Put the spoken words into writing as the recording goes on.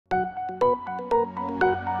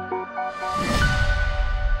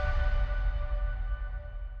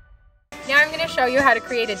I'm going to show you how to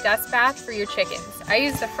create a dust bath for your chickens. I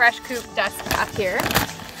use the Fresh Coop Dust Bath here,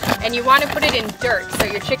 and you want to put it in dirt so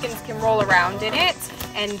your chickens can roll around in it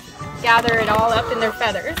and gather it all up in their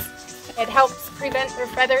feathers. It helps prevent their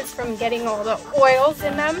feathers from getting all the oils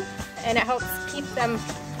in them, and it helps keep them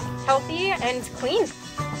healthy and clean.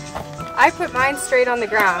 I put mine straight on the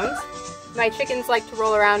ground. My chickens like to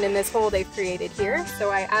roll around in this hole they've created here,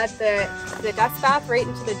 so I add the dust bath right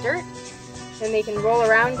into the dirt, and they can roll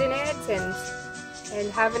around in it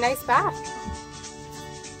and have a nice bath.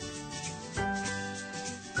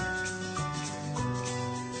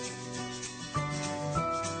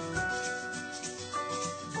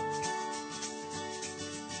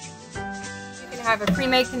 You can have a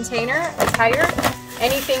pre-made container, a tire,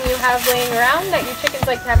 anything you have laying around that your chickens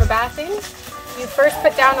like to have a bath in. You first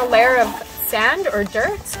put down a layer of sand or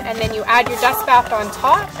dirt, and then you add your dust bath on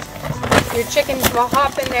top. Your chickens will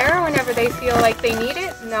hop in there whenever they feel like they need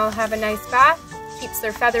it, and they'll have a nice bath. Keeps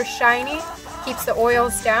their feathers shiny, keeps the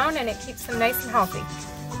oils down, and it keeps them nice and healthy.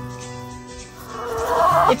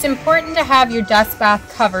 It's important to have your dust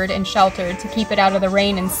bath covered and sheltered to keep it out of the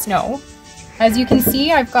rain and snow. As you can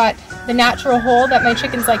see, I've got the natural hole that my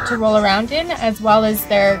chickens like to roll around in, as well as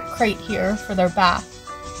their crate here for their bath.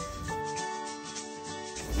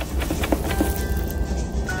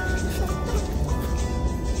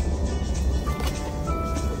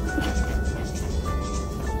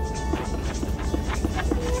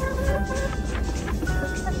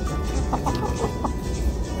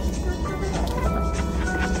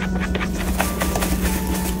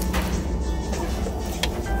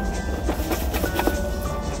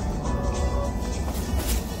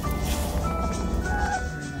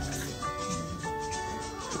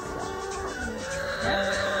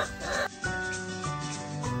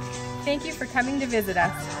 Thank you for coming to visit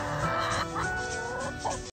us.